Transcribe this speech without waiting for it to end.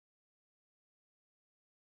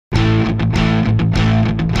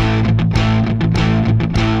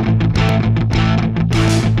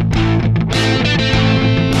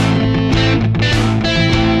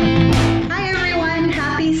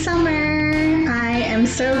am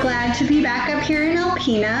so glad to be back up here in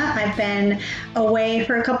Alpena. I've been away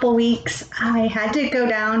for a couple weeks. I had to go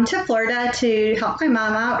down to Florida to help my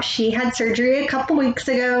mom out. She had surgery a couple weeks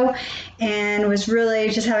ago and was really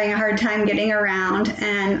just having a hard time getting around.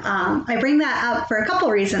 And I bring that up for a couple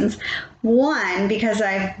reasons. One, because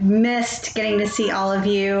I've missed getting to see all of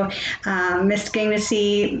you, missed getting to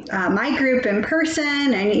see my group in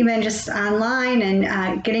person and even just online,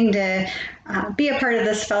 and getting to be a part of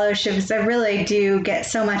this fellowship, because I really do get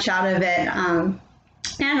so much out of it.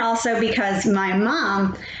 And also because my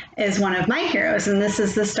mom is one of my heroes, and this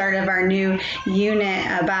is the start of our new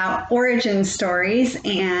unit about origin stories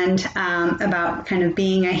and about kind of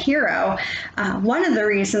being a hero. One of the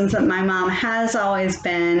reasons that my mom has always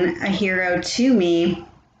been a hero to me,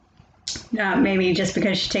 maybe just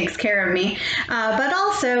because she takes care of me, but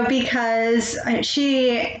also because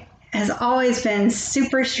she has always been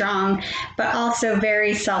super strong, but also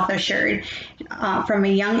very self-assured. From a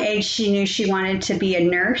young age, she knew she wanted to be a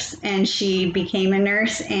nurse, and she became a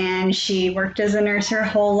nurse, and she worked as a nurse her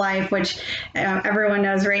whole life, which everyone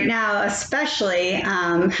knows right now, especially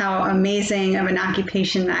how amazing of an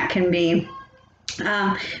occupation that can be.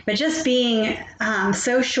 But just being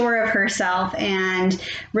so sure of herself and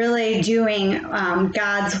really doing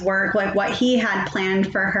God's work, like what He had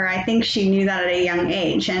planned for her, I think she knew that at a young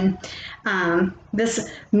age. And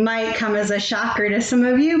this might come as a shocker to some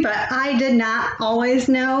of you, but I did not always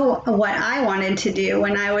know what I wanted to do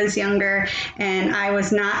when I was younger, and I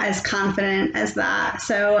was not as confident as that.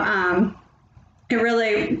 So it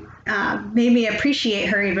really made me appreciate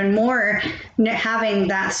her even more, having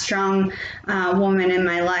that strong woman in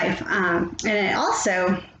my life. And it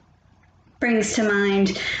also brings to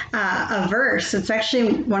mind a verse. It's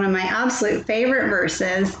actually one of my absolute favorite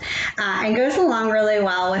verses, and goes along really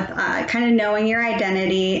well with kind of knowing your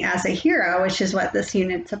identity as a hero, which is what this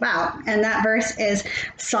unit's about. And that verse is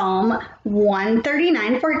Psalm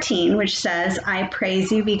 139:14, which says, "I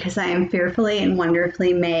praise you because I am fearfully and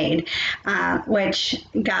wonderfully made," which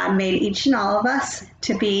God made each and all of us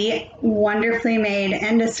to be wonderfully made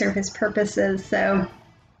and to serve His purposes. So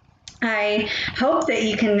I hope that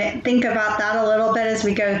you can think about that a little bit as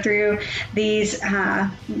we go through these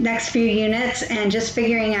next few units and just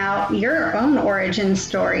figuring out your own origin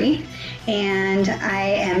story. And I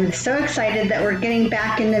am so excited that we're getting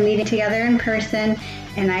back into meeting together in person,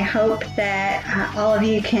 and I hope that all of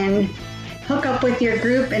you can hook up with your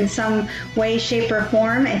group in some way, shape, or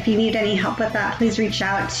form. If you need any help with that, please reach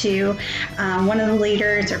out to one of the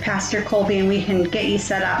leaders or Pastor Colby, and we can get you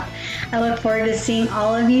set up. I look forward to seeing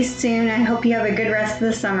all of you soon. I hope you have a good rest of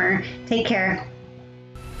the summer. Take care.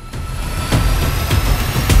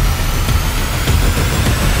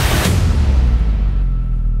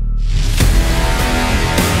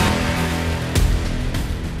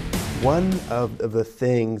 One of the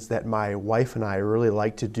things that my wife and I really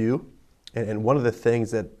like to do, and one of the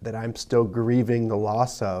things that I'm still grieving the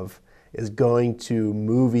loss of, is going to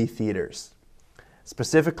movie theaters.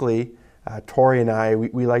 Specifically, Tori and I,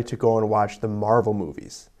 we like to go and watch the Marvel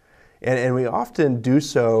movies. And we often do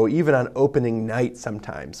so even on opening night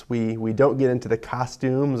sometimes. We don't get into the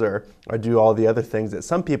costumes or do all the other things that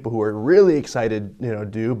some people who are really excited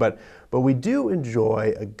do, but we do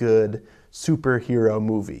enjoy a good superhero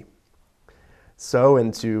movie. So,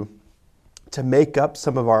 and to make up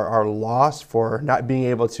some of our loss for not being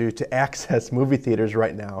able to access movie theaters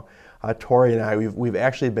right now, Tori and I, we've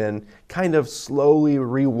actually been kind of slowly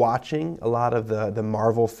rewatching a lot of the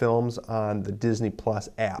Marvel films on the Disney Plus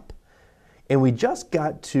app. And we just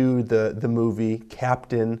got to the movie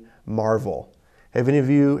Captain Marvel. Have any of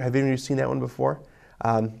you seen that one before?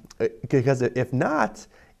 Because if not,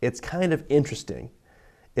 it's kind of interesting.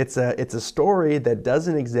 It's a story that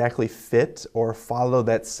doesn't exactly fit or follow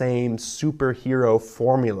that same superhero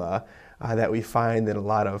formula that we find in a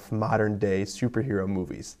lot of modern day superhero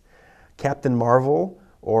movies. Captain Marvel,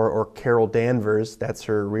 or Carol Danvers, that's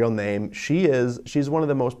her real name, she's one of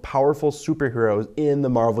the most powerful superheroes in the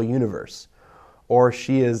Marvel Universe. Or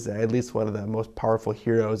she is at least one of the most powerful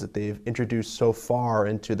heroes that they've introduced so far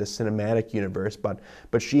into the cinematic universe, but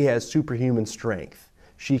she has superhuman strength.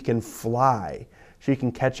 She can fly. She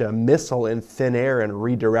can catch a missile in thin air and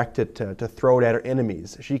redirect it to throw it at her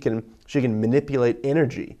enemies. She can manipulate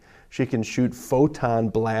energy. She can shoot photon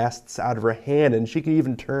blasts out of her hand, and she can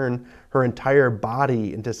even turn her entire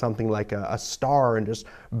body into something like a star and just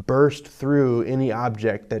burst through any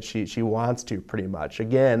object that she wants to, pretty much.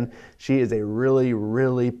 Again, she is a really,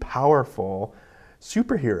 really powerful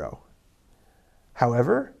superhero.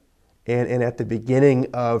 However, and at the beginning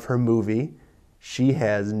of her movie, she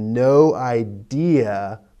has no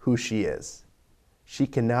idea who she is. She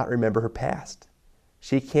cannot remember her past.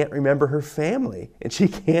 She can't remember her family, and she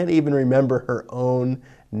can't even remember her own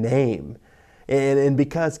name. And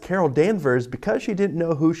because Carol Danvers, because she didn't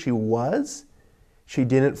know who she was, she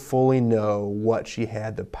didn't fully know what she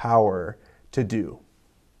had the power to do.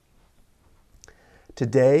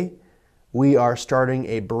 Today, we are starting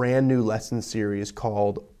a brand new lesson series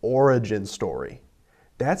called Origin Story.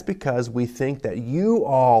 That's because we think that you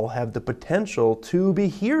all have the potential to be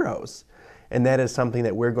heroes. And that is something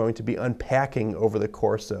that we're going to be unpacking over the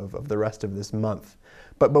course of the rest of this month.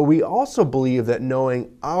 But we also believe that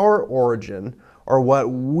knowing our origin, or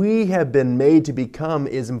what we have been made to become,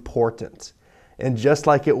 is important. And just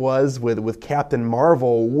like it was with Captain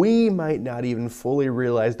Marvel, we might not even fully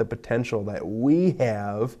realize the potential that we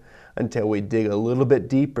have until we dig a little bit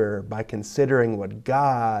deeper by considering what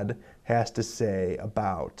God has to say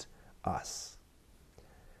about us.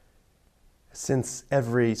 Since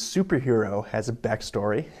every superhero has a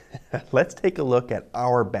backstory, let's take a look at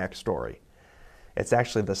our backstory. It's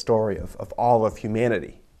actually the story of all of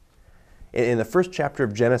humanity. In the first chapter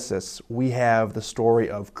of Genesis, we have the story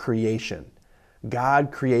of creation.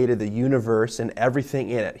 God created the universe and everything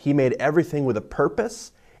in it. He made everything with a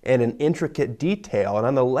purpose and an intricate detail. And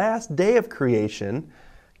on the last day of creation,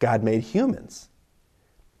 God made humans.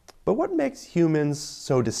 But what makes humans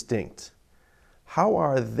so distinct? How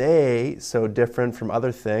are they so different from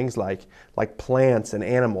other things like plants and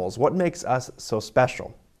animals? What makes us so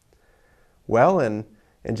special? Well, in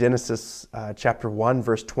Genesis chapter 1,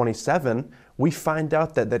 verse 27, we find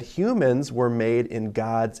out that humans were made in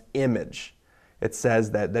God's image. It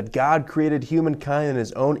says that God created humankind in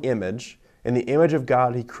his own image. In the image of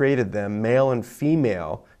God, he created them, male and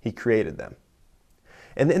female, he created them.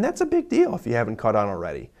 And that's a big deal if you haven't caught on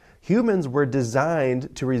already. Humans were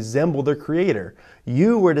designed to resemble their Creator.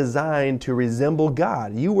 You were designed to resemble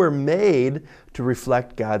God. You were made to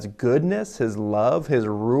reflect God's goodness, His love, His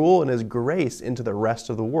rule, and His grace into the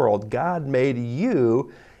rest of the world. God made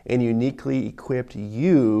you and uniquely equipped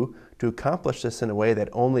you to accomplish this in a way that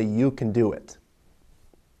only you can do it.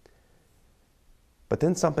 But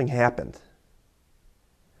then something happened.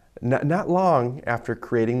 Not long after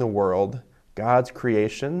creating the world, God's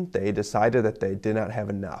creation, they decided that they did not have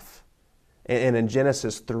enough. And in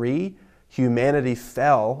Genesis 3, humanity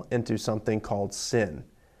fell into something called sin.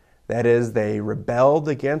 That is, they rebelled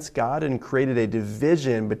against God and created a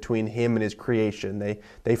division between Him and His creation.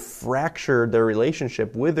 They fractured their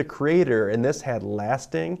relationship with the Creator, and this had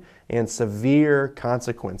lasting and severe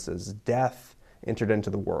consequences. Death entered into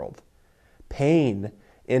the world. Pain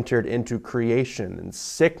entered into creation, and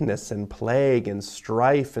sickness and plague and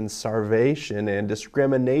strife and starvation and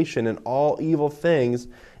discrimination and all evil things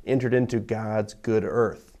entered into God's good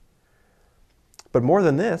earth. But more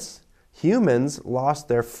than this, humans lost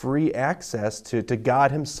their free access to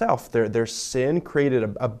God Himself. Their sin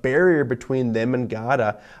created a barrier between them and God,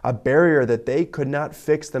 a barrier that they could not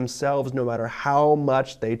fix themselves no matter how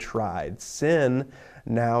much they tried. Sin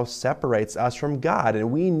now separates us from God, and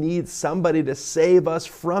we need somebody to save us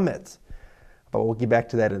from it. But we'll get back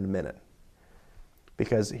to that in a minute.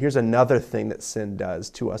 Because here's another thing that sin does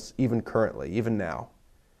to us even currently, even now.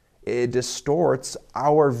 It distorts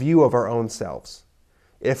our view of our own selves.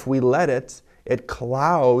 If we let it, it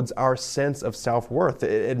clouds our sense of self-worth.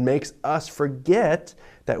 It makes us forget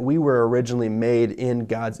that we were originally made in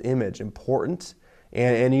God's image, important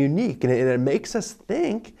and unique. And it makes us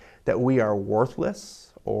think that we are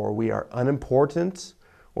worthless, or we are unimportant,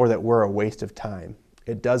 or that we're a waste of time.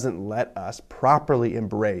 It doesn't let us properly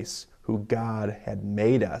embrace who God had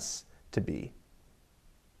made us to be.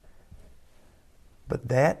 But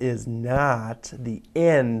that is not the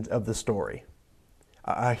end of the story.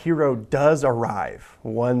 A hero does arrive,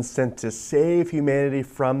 one sent to save humanity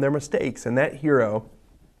from their mistakes, and that hero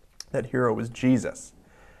was Jesus.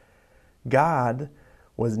 God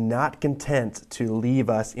was not content to leave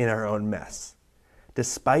us in our own mess.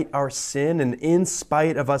 Despite our sin and in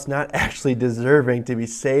spite of us not actually deserving to be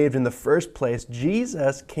saved in the first place,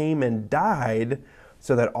 Jesus came and died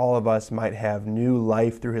so that all of us might have new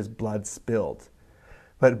life through His blood spilled.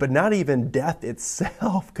 But not even death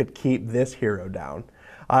itself could keep this hero down.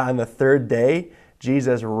 On the third day,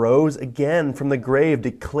 Jesus rose again from the grave,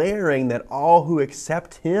 declaring that all who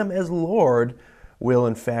accept Him as Lord will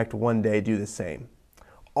in fact one day do the same.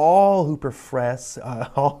 All who profess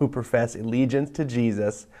allegiance to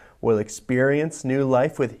Jesus will experience new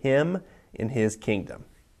life with Him in His kingdom.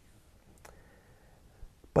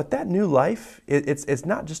 But that new life, it's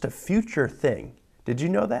not just a future thing. Did you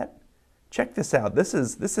know that? Check this out. This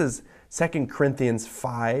is 2 Corinthians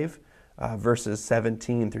 5, verses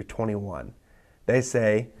 17 through 21. They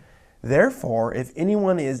say, Therefore, if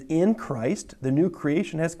anyone is in Christ, the new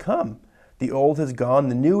creation has come. The old has gone,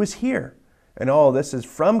 the new is here. And all this is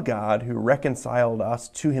from God, who reconciled us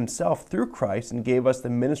to himself through Christ and gave us the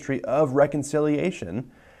ministry of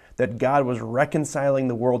reconciliation, that God was reconciling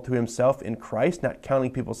the world to himself in Christ, not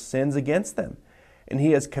counting people's sins against them. And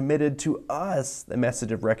he has committed to us the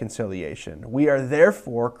message of reconciliation. We are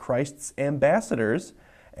therefore Christ's ambassadors,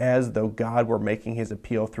 as though God were making his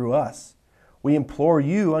appeal through us. We implore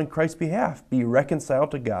you on Christ's behalf, be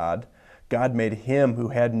reconciled to God. God made him who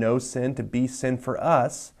had no sin to be sin for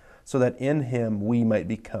us, so that in him we might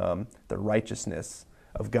become the righteousness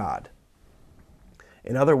of God.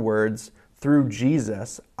 In other words, through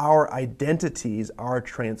Jesus, our identities are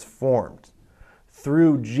transformed.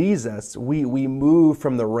 Through Jesus, we move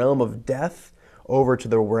from the realm of death over to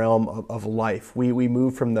the realm of life. We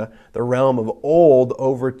move from the realm of old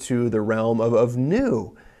over to the realm of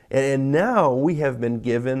new. And now we have been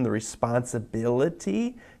given the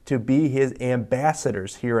responsibility to be his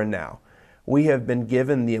ambassadors here and now. We have been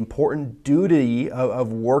given the important duty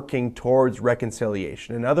of working towards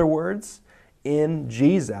reconciliation. In other words, in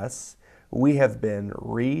Jesus, we have been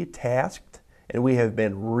retasked and we have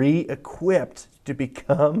been re-equipped to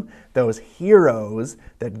become those heroes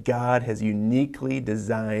that God has uniquely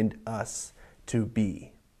designed us to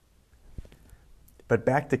be. But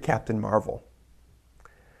back to Captain Marvel.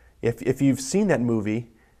 If you've seen that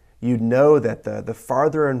movie, you know that the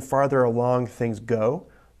farther and farther along things go,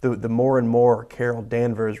 the more and more Carol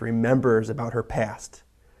Danvers remembers about her past.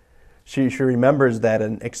 She remembers that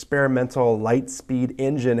an experimental light-speed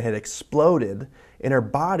engine had exploded and her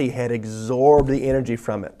body had absorbed the energy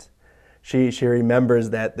from it. She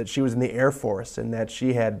remembers that she was in the Air Force and that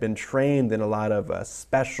she had been trained in a lot of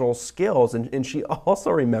special skills. And she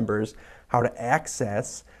also remembers how to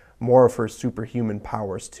access more of her superhuman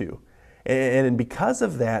powers too. And because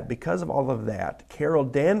of that, because of all of that, Carol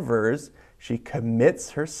Danvers, she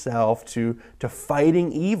commits herself to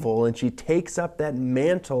fighting evil, and she takes up that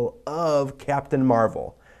mantle of Captain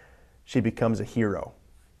Marvel. She becomes a hero.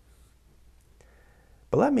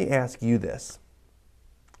 But let me ask you this.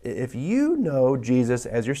 If you know Jesus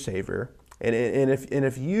as your Savior, and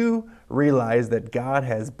if you realize that God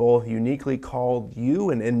has both uniquely called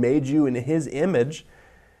you and made you in his image,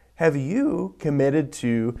 have you committed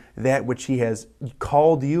to that which he has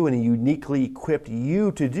called you and uniquely equipped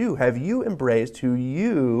you to do? Have you embraced who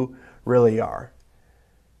you really are?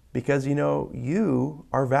 Because you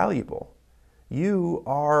are valuable. You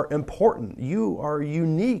are important. You are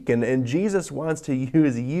unique. And Jesus wants to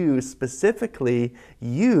use you, specifically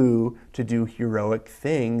you, to do heroic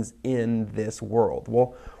things in this world.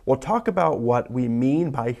 We'll talk about what we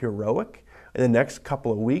mean by heroic in the next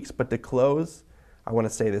couple of weeks, but to close, I want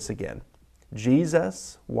to say this again.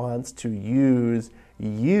 Jesus wants to use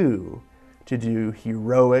you to do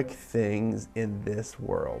heroic things in this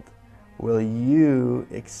world. Will you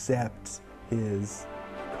accept his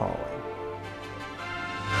calling?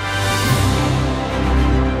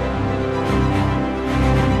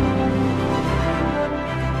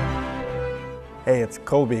 Hey, it's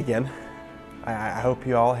Colby again. I hope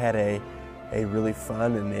you all had a really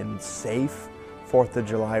fun and safe 4th of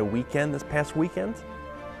July weekend this past weekend.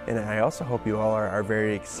 And I also hope you all are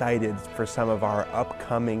very excited for some of our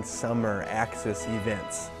upcoming summer Access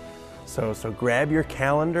events. So grab your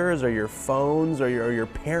calendars or your phones or your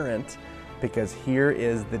parent, because here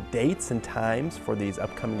is the dates and times for these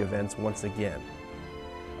upcoming events once again.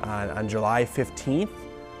 On July 15th,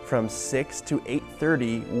 from 6 to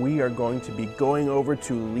 8:30, we are going to be going over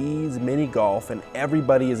to Lee's Mini Golf, and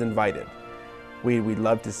everybody is invited. We'd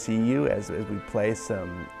love to see you as we play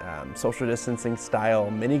some social distancing style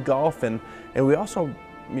mini golf, and we also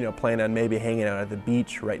plan on maybe hanging out at the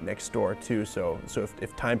beach right next door too. So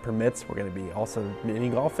if time permits, we're going to be also mini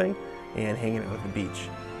golfing and hanging out at the beach.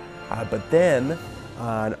 But then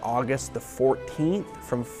on August the 14th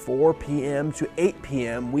from 4 p.m. to 8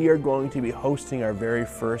 p.m. we are going to be hosting our very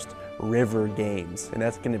first river games, and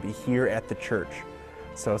that's going to be here at the church.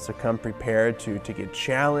 So come prepared to get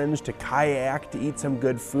challenged, to kayak, to eat some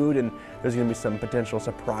good food, and there's going to be some potential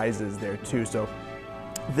surprises there too. So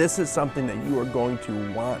this is something that you are going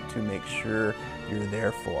to want to make sure you're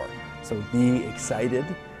there for. So be excited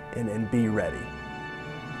and be ready.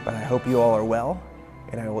 But I hope you all are well,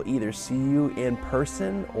 and I will either see you in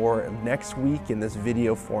person or next week in this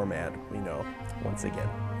video format, once again.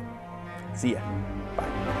 See ya.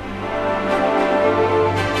 Bye.